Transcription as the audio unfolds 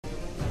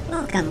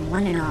Welcome,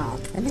 one and all,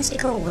 to the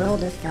mystical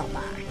world of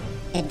Filbar.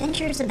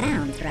 Adventures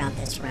abound throughout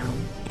this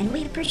realm, and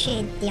we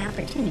appreciate the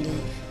opportunity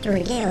to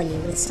regale you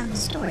with some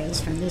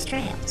stories from these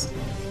trails.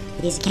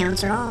 These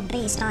accounts are all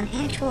based on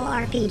actual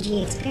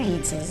RPG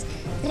experiences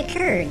that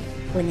occurred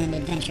within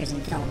Adventures in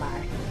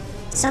Filbar.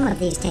 Some of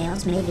these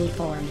tales may be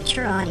for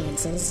mature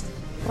audiences,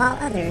 while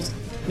others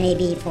may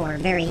be for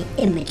very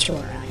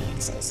immature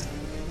audiences.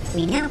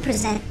 We now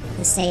present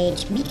the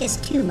sage Mikas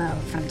Tumo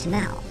from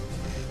Tamel,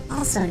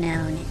 also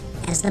known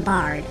as the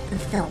Bard of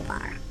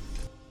Filbar.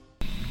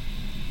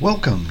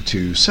 Welcome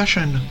to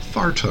session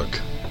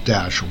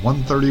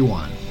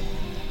Fartook-131.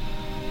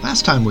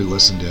 Last time we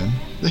listened in,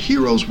 the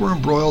heroes were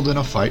embroiled in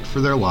a fight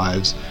for their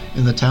lives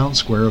in the town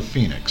square of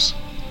Phoenix.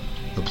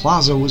 The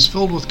plaza was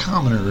filled with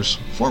commoners,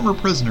 former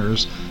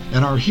prisoners,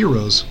 and our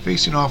heroes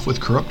facing off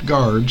with corrupt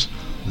guards,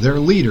 their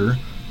leader,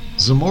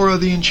 Zamora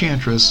the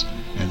Enchantress,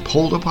 and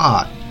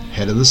Poldapot,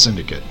 head of the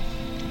syndicate.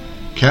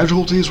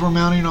 Casualties were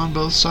mounting on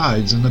both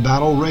sides, and the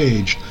battle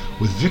raged,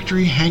 with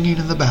victory hanging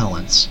in the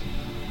balance.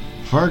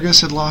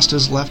 Fargus had lost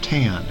his left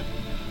hand.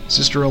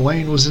 Sister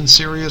Elaine was in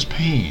serious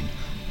pain,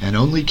 and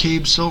only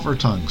Cabe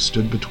Silvertongue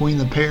stood between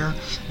the pair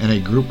and a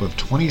group of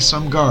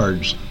 20-some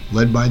guards,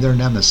 led by their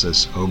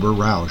nemesis, Ober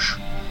Rausch.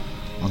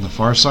 On the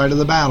far side of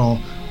the battle,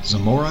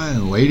 Zamora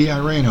and Lady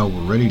Irena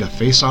were ready to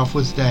face off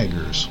with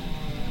daggers.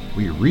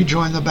 We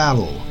rejoined the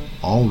battle,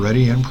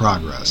 already in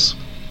progress.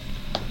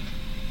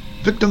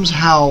 Victims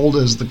howled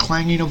as the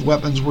clanging of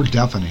weapons were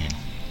deafening.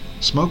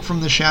 Smoke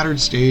from the shattered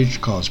stage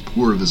caused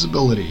poor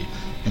visibility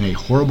and a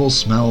horrible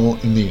smell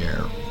in the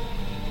air.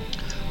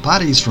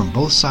 Bodies from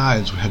both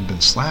sides had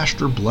been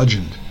slashed or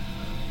bludgeoned.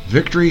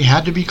 Victory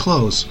had to be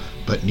close,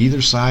 but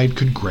neither side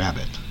could grab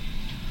it.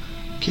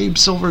 Cabe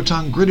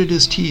Silvertongue gritted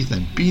his teeth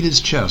and beat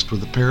his chest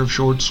with a pair of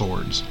short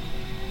swords.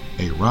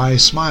 A wry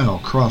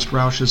smile crossed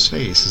Rausch's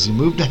face as he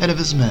moved ahead of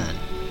his men.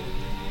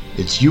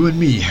 "It's you and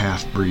me,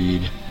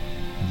 half-breed.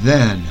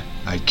 Then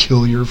I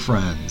kill your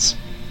friends,"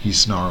 he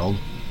snarled.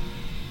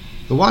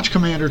 The watch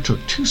commander took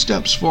 2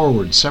 steps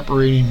forward,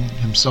 separating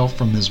himself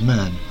from his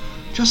men,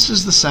 just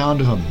as the sound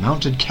of a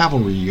mounted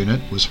cavalry unit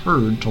was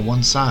heard to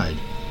one side.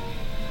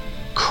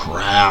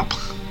 "Crap,"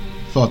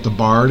 thought the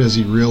bard as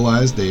he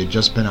realized they had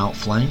just been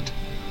outflanked.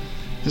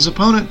 His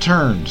opponent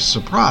turned,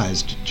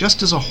 surprised,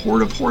 just as a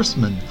horde of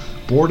horsemen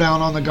bore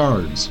down on the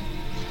guards.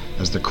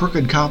 As the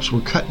crooked cops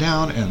were cut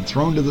down and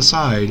thrown to the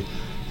side,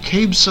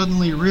 Cabe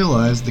suddenly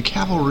realized the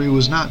cavalry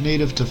was not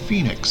native to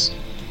Phoenix.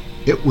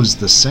 It was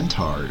the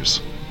centaurs.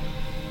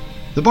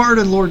 The Bard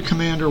and Lord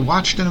Commander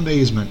watched in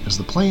amazement as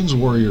the Plains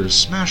warriors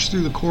smashed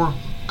through the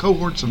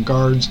cohorts of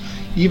guards,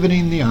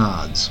 evening the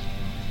odds.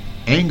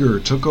 Anger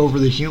took over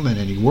the human,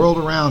 and he whirled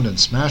around and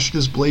smashed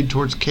his blade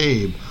towards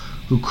Cabe,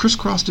 who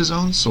crisscrossed his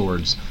own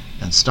swords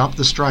and stopped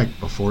the strike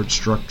before it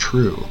struck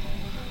true.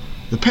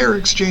 The pair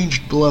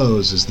exchanged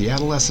blows as the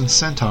adolescent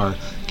centaur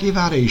gave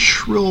out a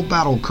shrill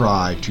battle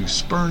cry to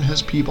spurn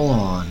his people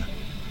on.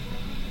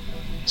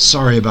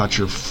 "Sorry about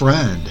your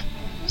friend,"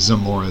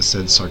 Zamora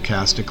said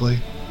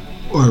sarcastically.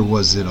 "Or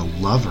was it a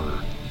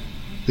lover?"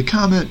 The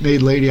comment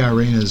made Lady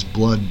Irena's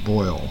blood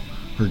boil.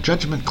 Her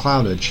judgment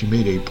clouded, she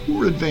made a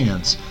poor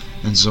advance,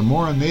 and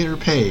Zamora made her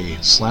pay,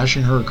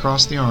 slashing her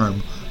across the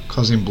arm,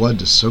 causing blood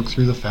to soak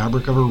through the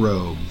fabric of her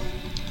robe.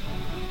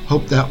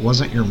 "Hope that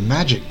wasn't your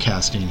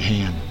magic-casting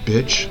hand,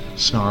 bitch,"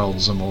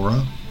 snarled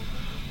Zamora.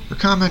 Her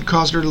comment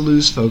caused her to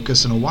lose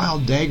focus, and a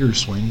wild dagger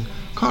swing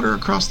caught her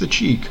across the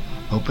cheek,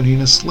 opening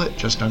a slit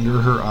just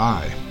under her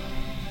eye.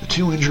 The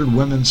 2 injured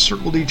women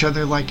circled each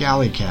other like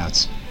alley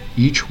cats,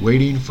 each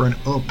waiting for an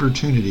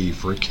opportunity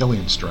for a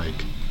killing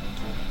strike.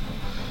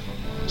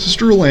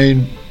 Sister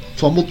Elaine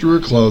fumbled through her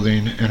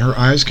clothing, and her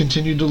eyes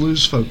continued to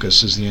lose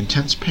focus as the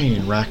intense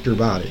pain racked her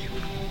body.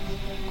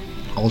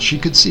 All she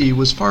could see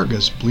was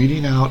Fargus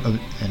bleeding out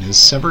and his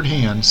severed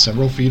hand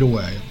several feet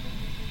away.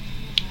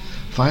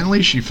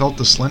 Finally, she felt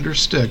the slender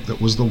stick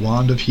that was the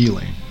wand of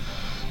healing.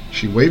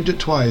 She waved it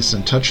twice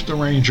and touched the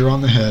ranger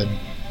on the head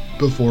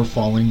before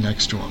falling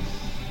next to him.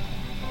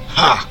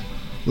 "Ha!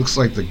 Looks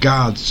like the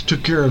gods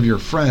took care of your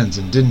friends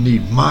and didn't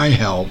need my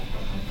help,"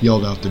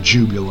 yelled out the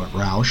jubilant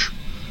Rausch.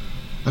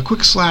 A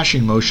quick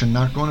slashing motion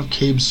knocked one of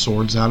Cabe's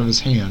swords out of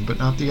his hand, but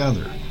not the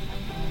other.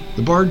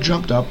 The bard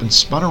jumped up and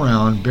spun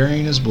around,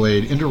 burying his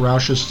blade into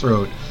Rausch's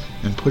throat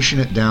and pushing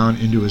it down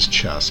into his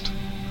chest.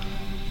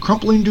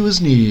 Crumpling to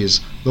his knees,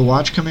 the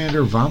watch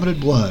commander vomited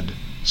blood,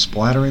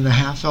 splattering the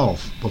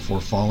half-elf before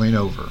falling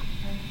over.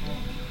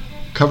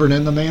 Covered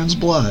in the man's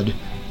blood,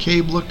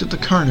 Cabe looked at the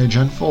carnage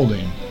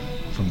unfolding.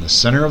 From the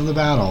center of the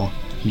battle,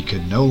 he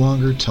could no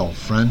longer tell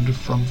friend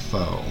from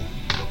foe.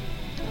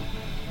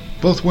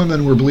 Both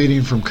women were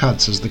bleeding from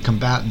cuts as the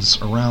combatants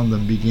around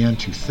them began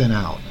to thin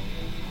out.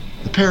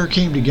 The pair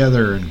came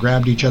together and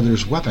grabbed each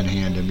other's weapon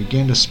hand and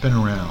began to spin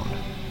around.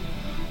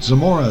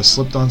 Zamora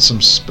slipped on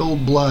some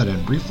spilled blood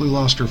and briefly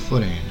lost her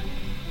footing.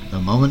 The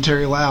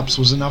momentary lapse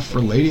was enough for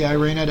Lady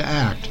Irena to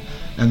act,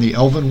 and the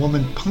elven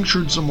woman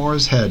punctured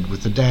Zamora's head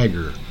with the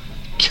dagger,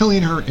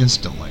 killing her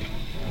instantly.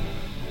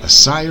 A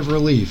sigh of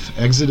relief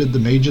exited the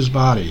mage's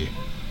body,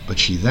 but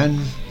she then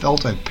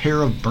felt a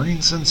pair of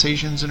burning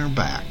sensations in her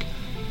back.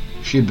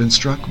 She had been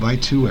struck by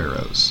 2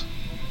 arrows.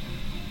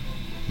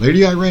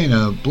 Lady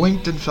Irena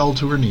blinked and fell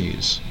to her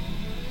knees.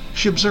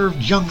 She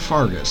observed young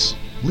Fargus,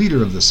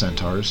 leader of the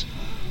centaurs,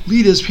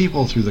 lead his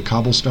people through the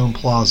cobblestone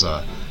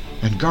plaza,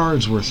 and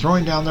guards were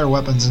throwing down their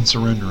weapons and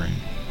surrendering.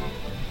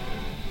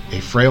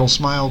 A frail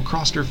smile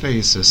crossed her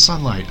face as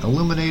sunlight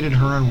illuminated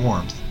her in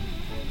warmth.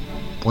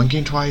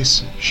 Blinking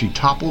twice, she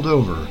toppled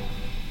over,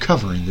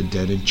 covering the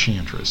dead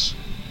enchantress.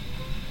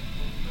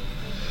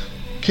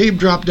 Cabe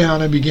dropped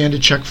down and began to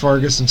check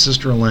Fargus and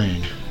Sister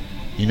Elaine.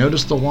 He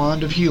noticed the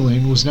wand of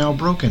healing was now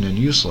broken and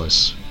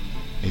useless.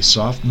 A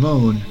soft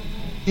moan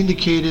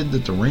indicated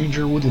that the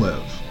ranger would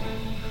live.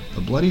 The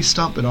bloody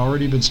stump had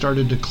already been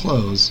started to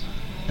close,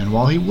 and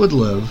while he would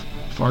live,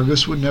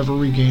 Fargus would never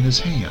regain his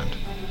hand.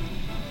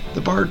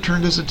 The bard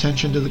turned his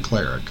attention to the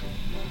cleric.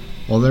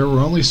 While there were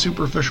only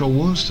superficial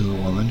wounds to the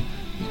woman,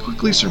 he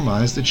quickly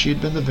surmised that she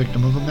had been the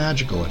victim of a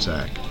magical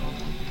attack.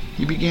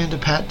 He began to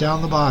pat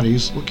down the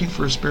bodies, looking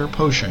for a spare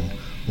potion,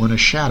 when a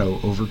shadow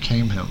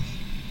overcame him.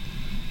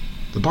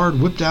 The bard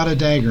whipped out a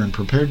dagger and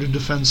prepared to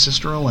defend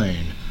Sister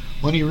Elaine,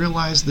 when he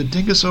realized that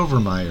Dingus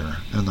Overmeyer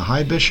and the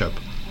High Bishop,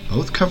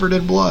 both covered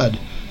in blood,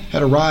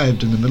 had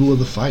arrived in the middle of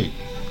the fight.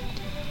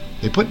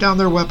 They put down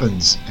their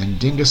weapons, and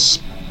Dingus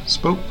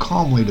spoke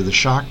calmly to the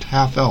shocked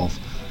half-elf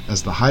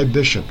as the High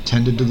Bishop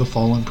tended to the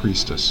fallen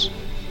priestess.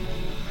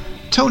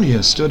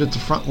 Tonia stood at the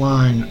front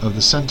line of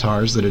the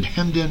centaurs that had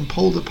hemmed in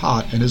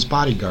Pol-de-Pot and his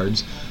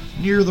bodyguards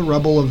near the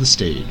rubble of the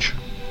stage.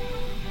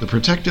 The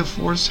protective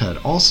force had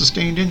all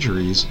sustained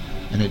injuries,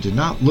 and it did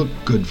not look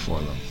good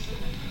for them.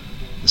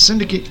 The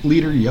syndicate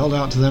leader yelled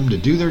out to them to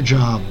do their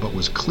job, but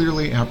was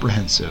clearly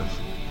apprehensive.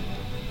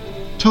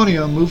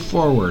 Tonia moved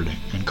forward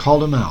and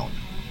called him out.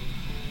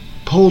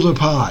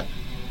 "Pol-de-Pot,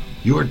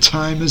 your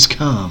time has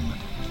come.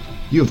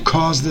 You have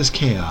caused this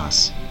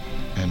chaos,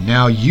 and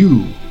now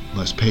you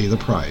must pay the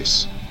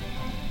price."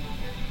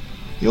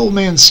 The old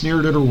man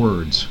sneered at her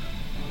words.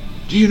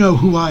 "Do you know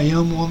who I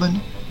am,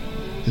 woman?"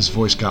 His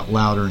voice got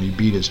louder and he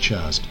beat his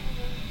chest.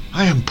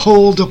 "I am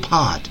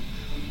Pol-de-Pot.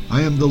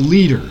 I am the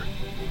leader.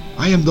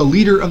 I am the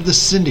leader of the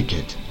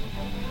syndicate.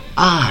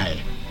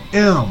 I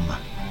am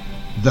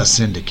the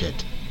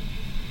syndicate."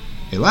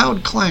 A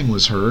loud clang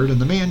was heard,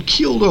 and the man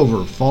keeled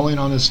over, falling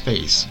on his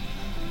face.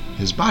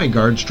 His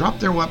bodyguards dropped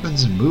their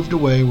weapons and moved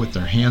away with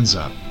their hands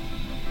up.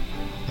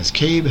 As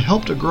Cabe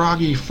helped a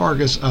groggy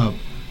Fargus up,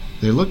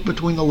 they looked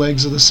between the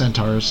legs of the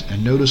centaurs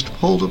and noticed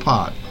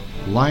Pol-de-Pot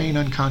lying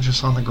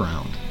unconscious on the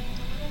ground.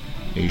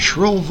 A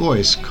shrill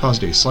voice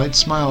caused a slight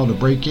smile to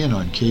break in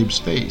on Cabe's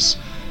face,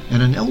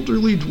 and an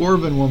elderly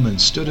dwarven woman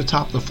stood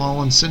atop the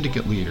fallen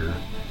syndicate leader.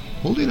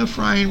 Holding a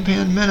frying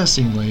pan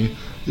menacingly,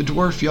 the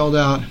dwarf yelled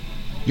out,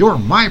 "You're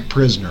my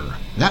prisoner!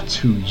 That's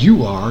who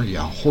you are, you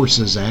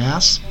horse's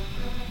ass!"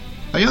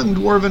 A young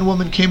dwarven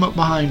woman came up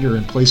behind her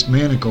and placed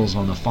manacles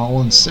on the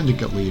fallen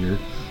syndicate leader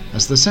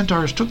as the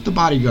centaurs took the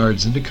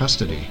bodyguards into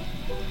custody.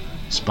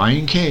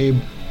 Spying Cabe,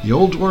 the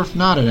old dwarf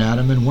nodded at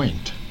him and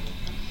winked.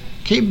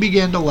 Cabe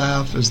began to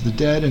laugh as the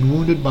dead and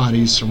wounded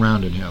bodies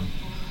surrounded him.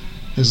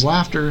 His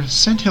laughter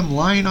sent him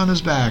lying on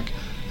his back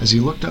as he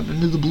looked up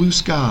into the blue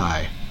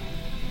sky,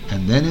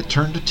 and then it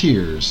turned to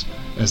tears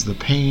as the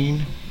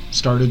pain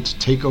started to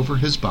take over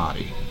his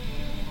body.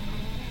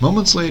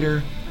 Moments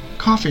later,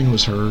 coughing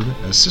was heard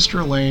as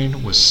Sister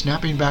Elaine was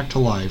snapping back to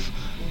life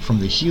from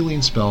the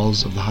healing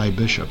spells of the High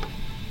Bishop.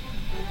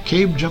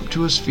 Cabe jumped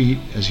to his feet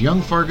as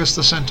young Fargus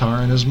the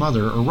Centaur and his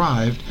mother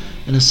arrived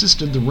and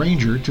assisted the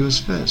ranger to his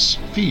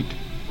feet.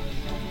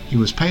 He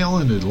was pale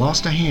and had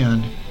lost a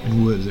hand,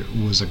 and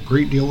was a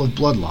great deal of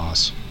blood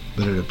loss,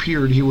 but it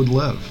appeared he would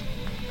live.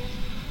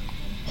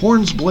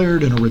 Horns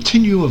blared and a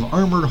retinue of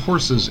armored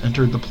horses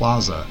entered the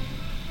plaza.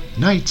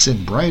 Knights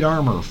in bright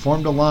armor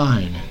formed a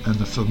line, and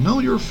the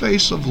familiar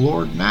face of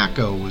Lord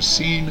Nacco was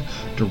seen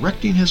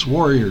directing his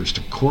warriors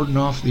to cordon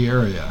off the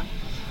area.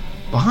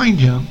 Behind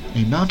him,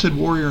 a mounted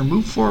warrior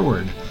moved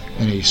forward,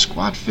 and a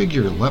squat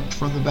figure leapt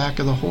from the back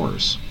of the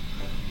horse.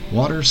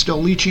 Water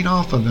still leaching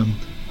off of him,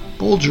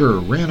 Bulger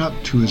ran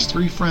up to his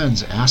 3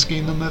 friends,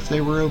 asking them if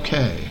they were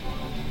okay.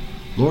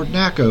 Lord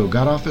Nacco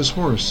got off his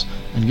horse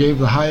and gave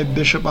the High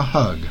Bishop a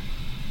hug.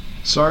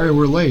 "Sorry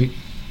we're late.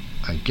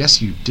 I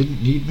guess you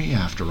didn't need me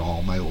after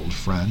all, my old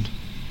friend."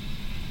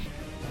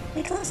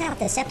 We close out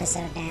this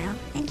episode now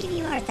and give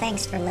you our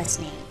thanks for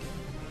listening.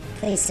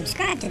 Please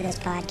subscribe to this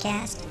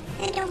podcast,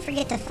 and don't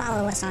forget to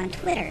follow us on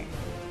Twitter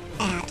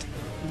at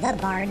The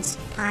Bards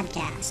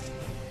Podcast.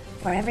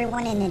 For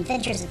everyone in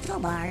Adventures of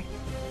Philbar,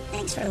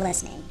 thanks for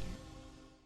listening.